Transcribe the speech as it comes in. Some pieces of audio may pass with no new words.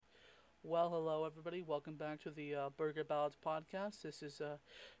Well, hello everybody. Welcome back to the Burger Ballads podcast. This is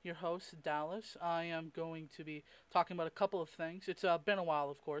your host Dallas. I am going to be talking about a couple of things. It's been a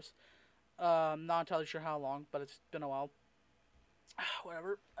while, of course. Not entirely sure how long, but it's been a while.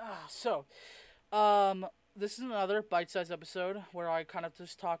 Whatever. This is another bite-sized episode where I kind of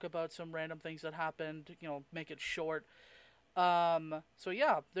just talk about some random things that happened. Make it short.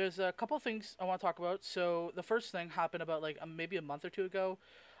 There's a couple of things I want to talk about. So the first thing happened about like maybe a month or two ago.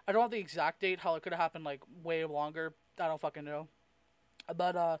 I don't have the exact date. How it could have happened like way longer. I don't fucking know.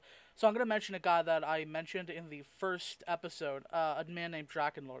 So I'm gonna mention a guy that I mentioned in the first episode. A man named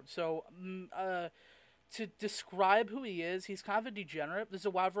Drakenlord. To describe who he is, he's kind of a degenerate. There's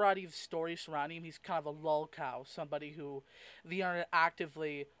a wide variety of stories surrounding him. He's kind of a lolcow, somebody who the internet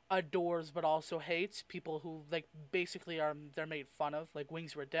actively adores but also hates. People who like basically they're made fun of, like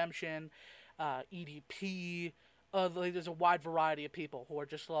Wings Redemption, EDP. There's a wide variety of people who are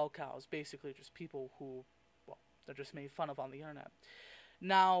just lolcows, basically just people who, well, they're just made fun of on the internet.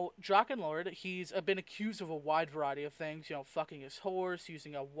 Now, Drakenlord, he's been accused of a wide variety of things, fucking his horse,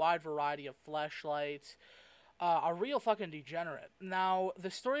 using a wide variety of fleshlights, a real fucking degenerate. Now, the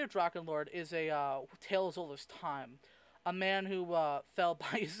story of Drakenlord is a tale as old as time. A man who fell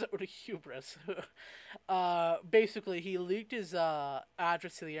by his own hubris. Basically, he leaked his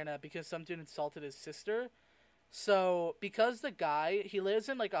address to the internet because some dude insulted his sister. So, because the guy, he lives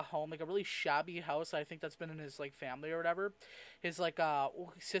in like a home, like a really shabby house, I think that's been in his like family or whatever. His like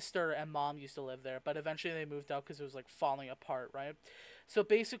sister and mom used to live there, but eventually they moved out because it was like falling apart, right? So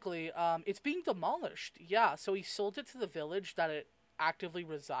basically, it's being demolished. Yeah, so he sold it to the village that it actively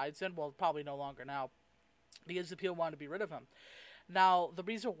resides in. Well, probably no longer now, because the people wanted to be rid of him. Now, the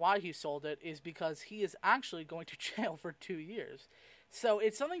reason why he sold it is because he is actually going to jail for 2 years. So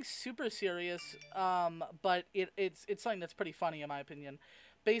it's something super serious, but it's something that's pretty funny in my opinion.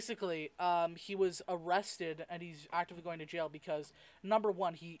 Basically, he was arrested and he's actively going to jail because number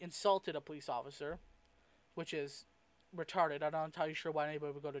one, he insulted a police officer, which is retarded. I'm not entirely sure why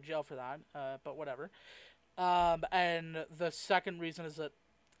anybody would go to jail for that, but whatever. And the second reason is that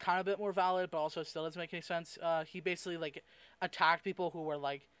kind of a bit more valid, but also still doesn't make any sense. He basically like attacked people who were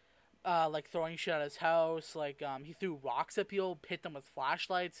like throwing shit at his house. He threw rocks at people, hit them with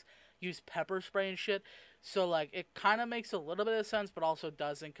flashlights, used pepper spray and shit. So like it kind of makes a little bit of sense, but also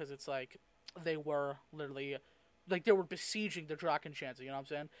doesn't because it's like they were literally like they were besieging the Draken Chancer. You know what I'm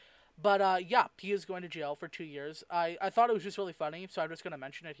saying? But yeah, he is going to jail for 2 years. I thought it was just really funny, so I'm just gonna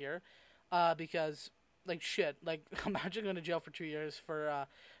mention it here, because like shit, like imagine going to jail for 2 years for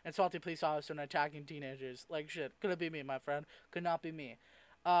insulting police officer and attacking teenagers. Like shit, couldn't be me, my friend. Could not be me.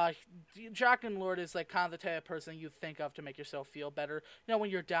 Uh, Drakenlord is like kind of the type of person you think of to make yourself feel better. When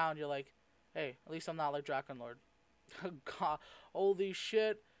you're down, you're like, hey, at least I'm not like Drakenlord. God, holy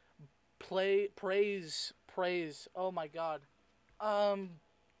shit! Praise. Oh my god. Um,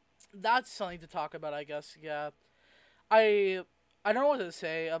 that's something to talk about, I guess. Yeah, I I don't know what to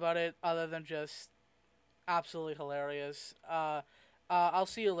say about it other than just absolutely hilarious. I'll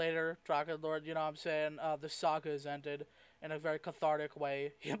see you later, Dragon Lord. You know what I'm saying? The saga is ended in a very cathartic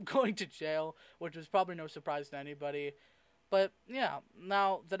way. Him going to jail, which was probably no surprise to anybody. But yeah,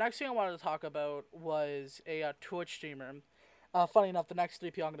 now the next thing I wanted to talk about was a Twitch streamer. Funny enough, the next three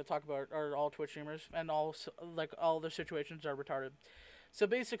people I'm going to talk about are all Twitch streamers, and all like all their situations are retarded. So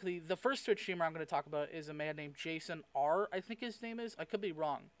basically, the first Twitch streamer I'm going to talk about is a man named Jason R. I think his name is. I could be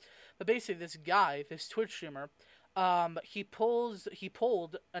wrong, but basically, this guy, this Twitch streamer, he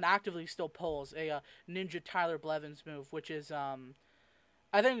pulled and actively still pulls a Ninja Tyler Blevins move, which is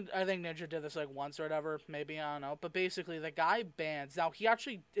I think Ninja did this like once or whatever, maybe I don't know, but basically the guy bans. Now he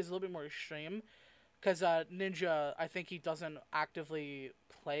actually is a little bit more extreme because Ninja, I think he doesn't actively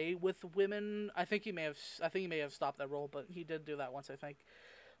play with women. I think he may have stopped that role, but he did do that once, I think.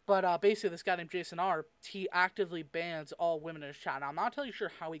 But basically, this guy named Jason R. He actively bans all women in his chat. Now I'm not entirely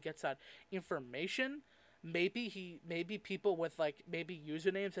sure how he gets that information. Maybe people with like maybe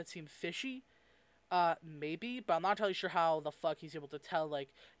usernames that seem fishy. Maybe, but I'm not entirely sure how the fuck he's able to tell. Like,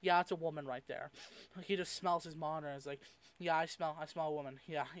 yeah, it's a woman right there. He just smells his monitor and is like, yeah, I smell a woman.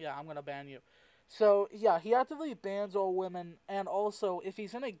 Yeah, I'm gonna ban you. So yeah, he actively bans all women, and also if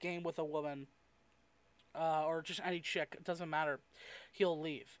he's in a game with a woman, or just any chick, it doesn't matter, he'll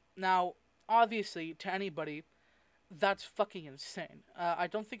leave. Now, obviously, to anybody, that's fucking insane. I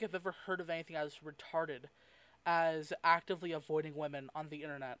don't think I've ever heard of anything as retarded as actively avoiding women on the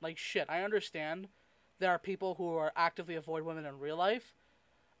internet. Like, shit, I understand there are people who are actively avoid women in real life,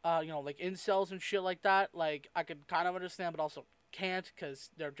 like incels and shit like that. Like, I could kind of understand, but also can't because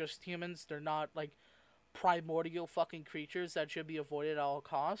they're just humans. They're not, like, primordial fucking creatures that should be avoided at all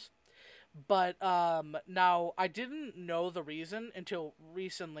costs. But now I didn't know the reason until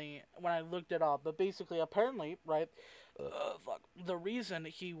recently when I looked it up. But basically, apparently, right, fuck, the reason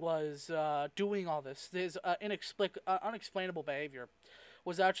he was doing all this, his unexplainable behavior,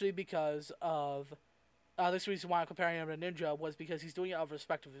 was actually because of this reason why I'm comparing him to Ninja was because he's doing it out of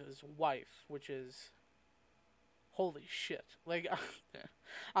respect of his wife, which is holy shit. Like,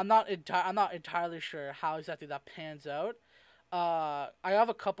 I'm not entirely sure how exactly that pans out. I have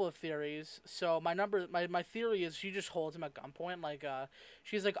a couple of theories. So my theory is she just holds him at gunpoint. Like,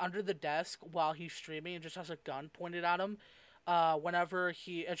 she's like under the desk while he's streaming and just has a gun pointed at him. Whenever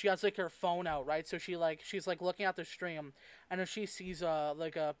and she has like her phone out, right? So she's like looking at the stream, and if she sees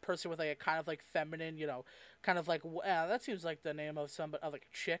like a person with like a kind of like feminine, kind of like that seems like the name of somebody, of like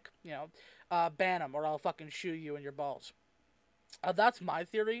a chick, ban him or I'll fucking shoot you in your balls. That's my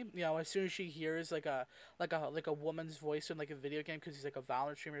theory. As soon as she hears like a woman's voice in like a video game, because he's like a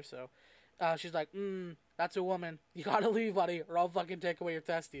Valorant streamer, so she's like, that's a woman. You gotta leave, buddy, or I'll fucking take away your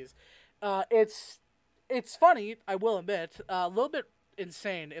testes. It's funny, I will admit, a little bit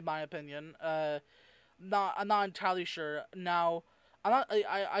insane in my opinion. I'm not entirely sure now.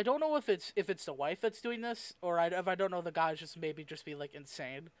 I don't know if it's the wife that's doing this, or if I don't know, the guy's just maybe just be like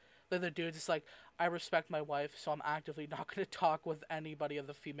insane. Like the dude's just like, I respect my wife, so I'm actively not gonna talk with anybody of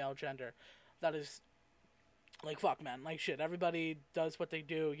the female gender. That is like, fuck, man. Like, shit, everybody does what they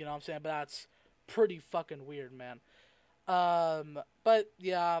do, you know what I'm saying? But that's pretty fucking weird, man. But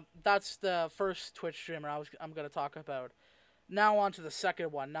yeah, that's the first Twitch streamer I'm gonna talk about. Now on to the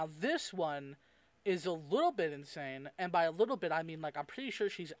second one. Now this one is a little bit insane, and by a little bit I mean like I'm pretty sure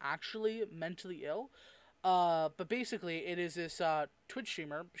she's actually mentally ill. But basically it is this Twitch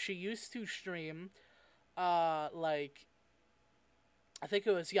streamer. She used to stream like I think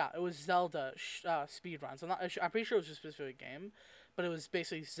it was Zelda speedruns. I'm pretty sure it was a specific game, but it was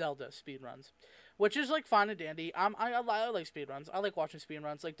basically Zelda speedruns, which is like fine and dandy. I like speedruns. I like watching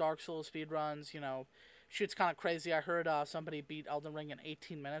speedruns, like Dark Souls speedruns. Shit's kind of crazy. I heard somebody beat Elden Ring in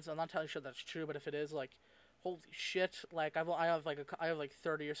 18 minutes. I'm not entirely sure that's true, but if it is, like, holy shit! Like I have like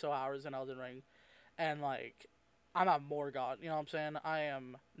 30 or so hours in Elden Ring, and like I'm at Morgoth. You know what I'm saying? I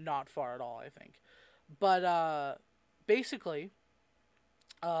am not far at all, I think. But basically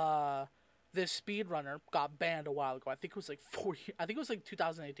this speedrunner got banned a while ago. I think it was like I think it was like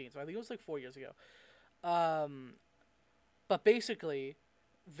 2018. So I think it was like 4 years ago. Um, but basically,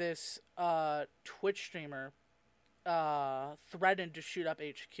 this Twitch streamer threatened to shoot up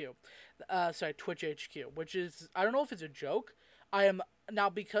HQ. Sorry, Twitch HQ, which is, I don't know if it's a joke. I am now,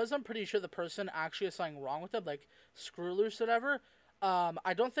 because I'm pretty sure the person actually has something wrong with them, like screw loose or whatever.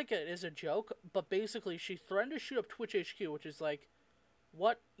 I don't think it is a joke, but basically she threatened to shoot up Twitch HQ, which is like,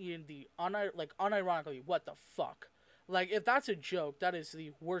 what in the unironically, what the fuck? Like, if that's a joke, that is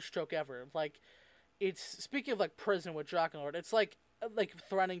the worst joke ever. Like, it's, speaking of like prison with Dragonlord, it's like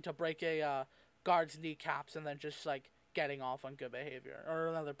threatening to break a guard's kneecaps and then just like getting off on good behavior, or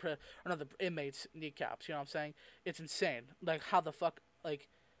another inmate's kneecaps. You know what I'm saying? It's insane. Like, how the fuck, like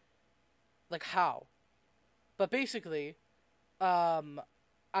how? But basically,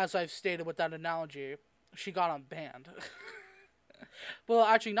 as I've stated with that analogy, she got unbanned. Well,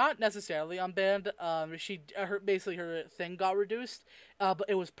 actually, not necessarily unbanned. Basically her thing got reduced, but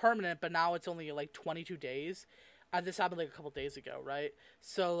it was permanent. But now it's only like 22 days. This happened like a couple days ago, right?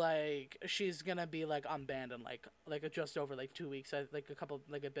 So like she's gonna be like unbanned in like just over like 2 weeks, like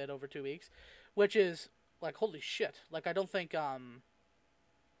a bit over 2 weeks, which is like holy shit. Like I don't think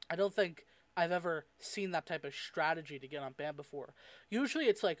I've ever seen that type of strategy to get unbanned before. Usually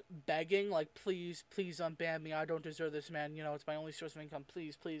it's like begging, like, please, please unban me. I don't deserve this, man. It's my only source of income.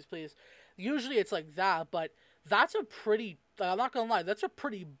 Please, please, please. Usually it's like that, but that's a pretty, I'm not gonna lie, that's a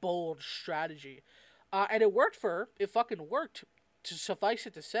pretty bold strategy. And it worked for her. It fucking worked, to suffice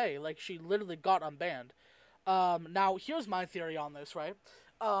it to say. Like, she literally got unbanned. Now, here's my theory on this, right?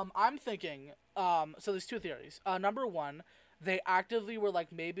 I'm thinking, so there's two theories. Number one, they actively were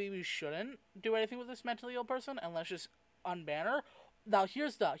like, maybe we shouldn't do anything with this mentally ill person and let's just unban her. Now,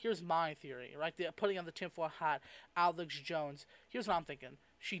 here's my theory, right? Putting on the tinfoil hat, Alex Jones. Here's what I'm thinking.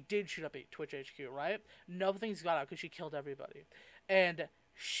 She did shoot up a Twitch HQ, right? Nothing's got out because she killed everybody. And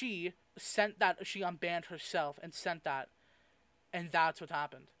she unbanned herself and sent that. And that's what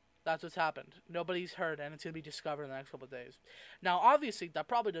happened. That's what's happened. Nobody's heard, and it's going to be discovered in the next couple of days. Now, obviously, that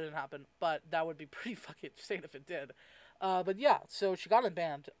probably didn't happen, but that would be pretty fucking insane if it did. But yeah, so she got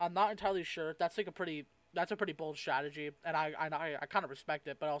unbanned. I'm not entirely sure. That's a pretty bold strategy, and I kind of respect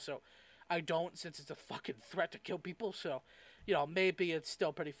it, but also I don't, since it's a fucking threat to kill people. So, maybe it's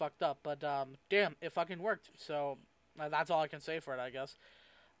still pretty fucked up. But damn, it fucking worked. So that's all I can say for it, I guess.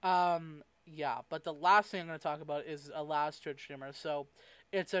 Yeah, but the last thing I'm going to talk about is a last Twitch streamer. So,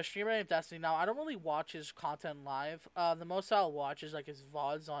 it's a streamer named Destiny. Now, I don't really watch his content live. The most I'll watch is like his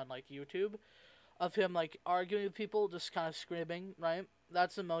VODs on like YouTube of him like arguing with people, just kind of screaming. Right,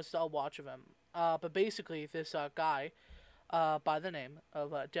 that's the most I'll watch of him. But basically, this guy, by the name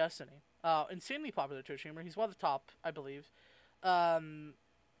of Destiny, insanely popular Twitch streamer. He's one of the top, I believe. Um,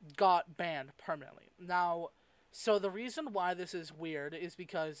 got banned permanently. Now, so the reason why this is weird is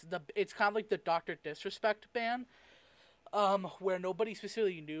because it's kind of like the Doctor Disrespect ban, where nobody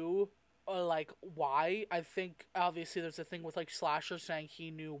specifically knew like why. I think obviously there's a thing with like Slasher saying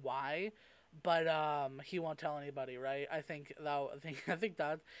he knew why, but he won't tell anybody, right? I think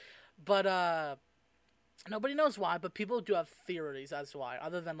that, but nobody knows why, but people do have theories as to why,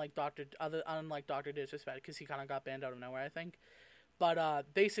 other than like unlike Doctor Disrespect, because he kind of got banned out of nowhere, I think. But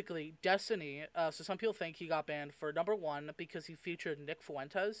basically, Destiny. So some people think he got banned for number one because he featured Nick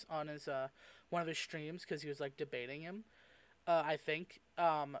Fuentes on his one of his streams because he was like debating him. I think.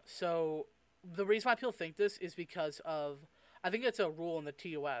 So the reason why people think this is because of I think it's a rule in the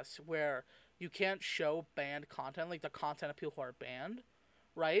TOS where you can't show banned content, like the content of people who are banned,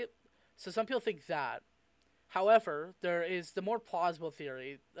 right? So some people think that. However, there is the more plausible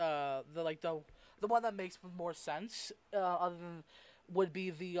theory, the one that makes more sense, other than would be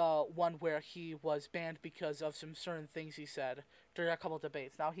the one where he was banned because of some certain things he said during a couple of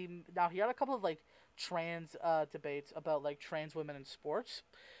debates. Now he had a couple of like trans debates about like trans women in sports.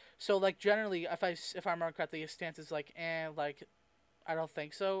 So like generally, if I remember correctly, his stance is like, like I don't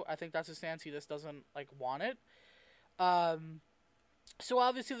think so. I think that's his stance. He just doesn't like want it. Um, so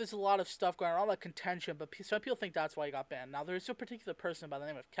obviously there's a lot of stuff going on, like contention, but some people think that's why he got banned. Now there's a particular person by the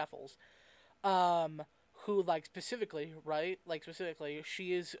name of Keffels, um, who like specifically, right? Like specifically,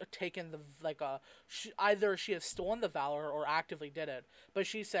 she is taken the either she has stolen the valor or actively did it, but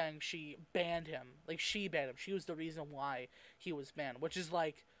she's saying she banned him. Like she banned him. She was the reason why he was banned, which is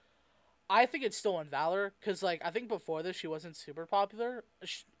like I think it's stolen valor because like I think before this she wasn't super popular,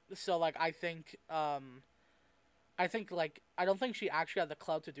 so like I think like I don't think she actually had the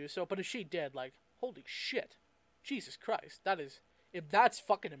clout to do so, but if she did, like holy shit, Jesus Christ, if that's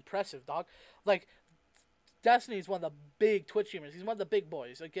fucking impressive, dog. Like Destiny is one of the big Twitch streamers. He's one of the big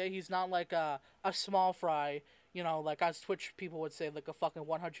boys. Okay, he's not like a small fry. You know, like as Twitch people would say, like a fucking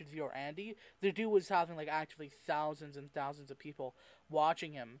 100 viewer Andy. The dude was having like actually thousands and thousands of people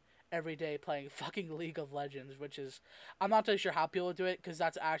watching him every day playing fucking League of Legends, which is I'm not totally sure how people do it because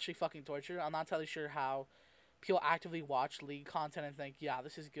that's actually fucking torture. I'm not totally sure how people actively watch League content and think, yeah,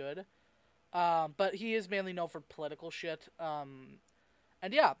 this is good. But he is mainly known for political shit.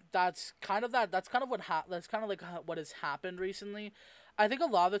 And yeah, that's kind of that. That's kind of that's kind of like what has happened recently. I think a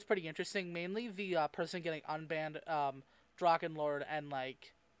lot of it's pretty interesting. Mainly the person getting unbanned, Drakenlord, and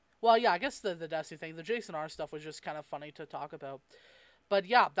like, well, yeah, I guess the Destiny thing, the Jason R stuff was just kind of funny to talk about. But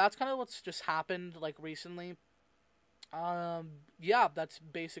yeah, that's kind of what's just happened like recently. Yeah, that's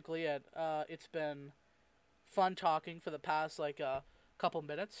basically it. It's been fun talking for the past like couple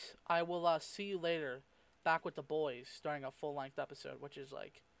minutes. I will see you later back with the boys during a full length episode, which is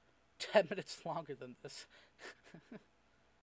like 10 minutes longer than this.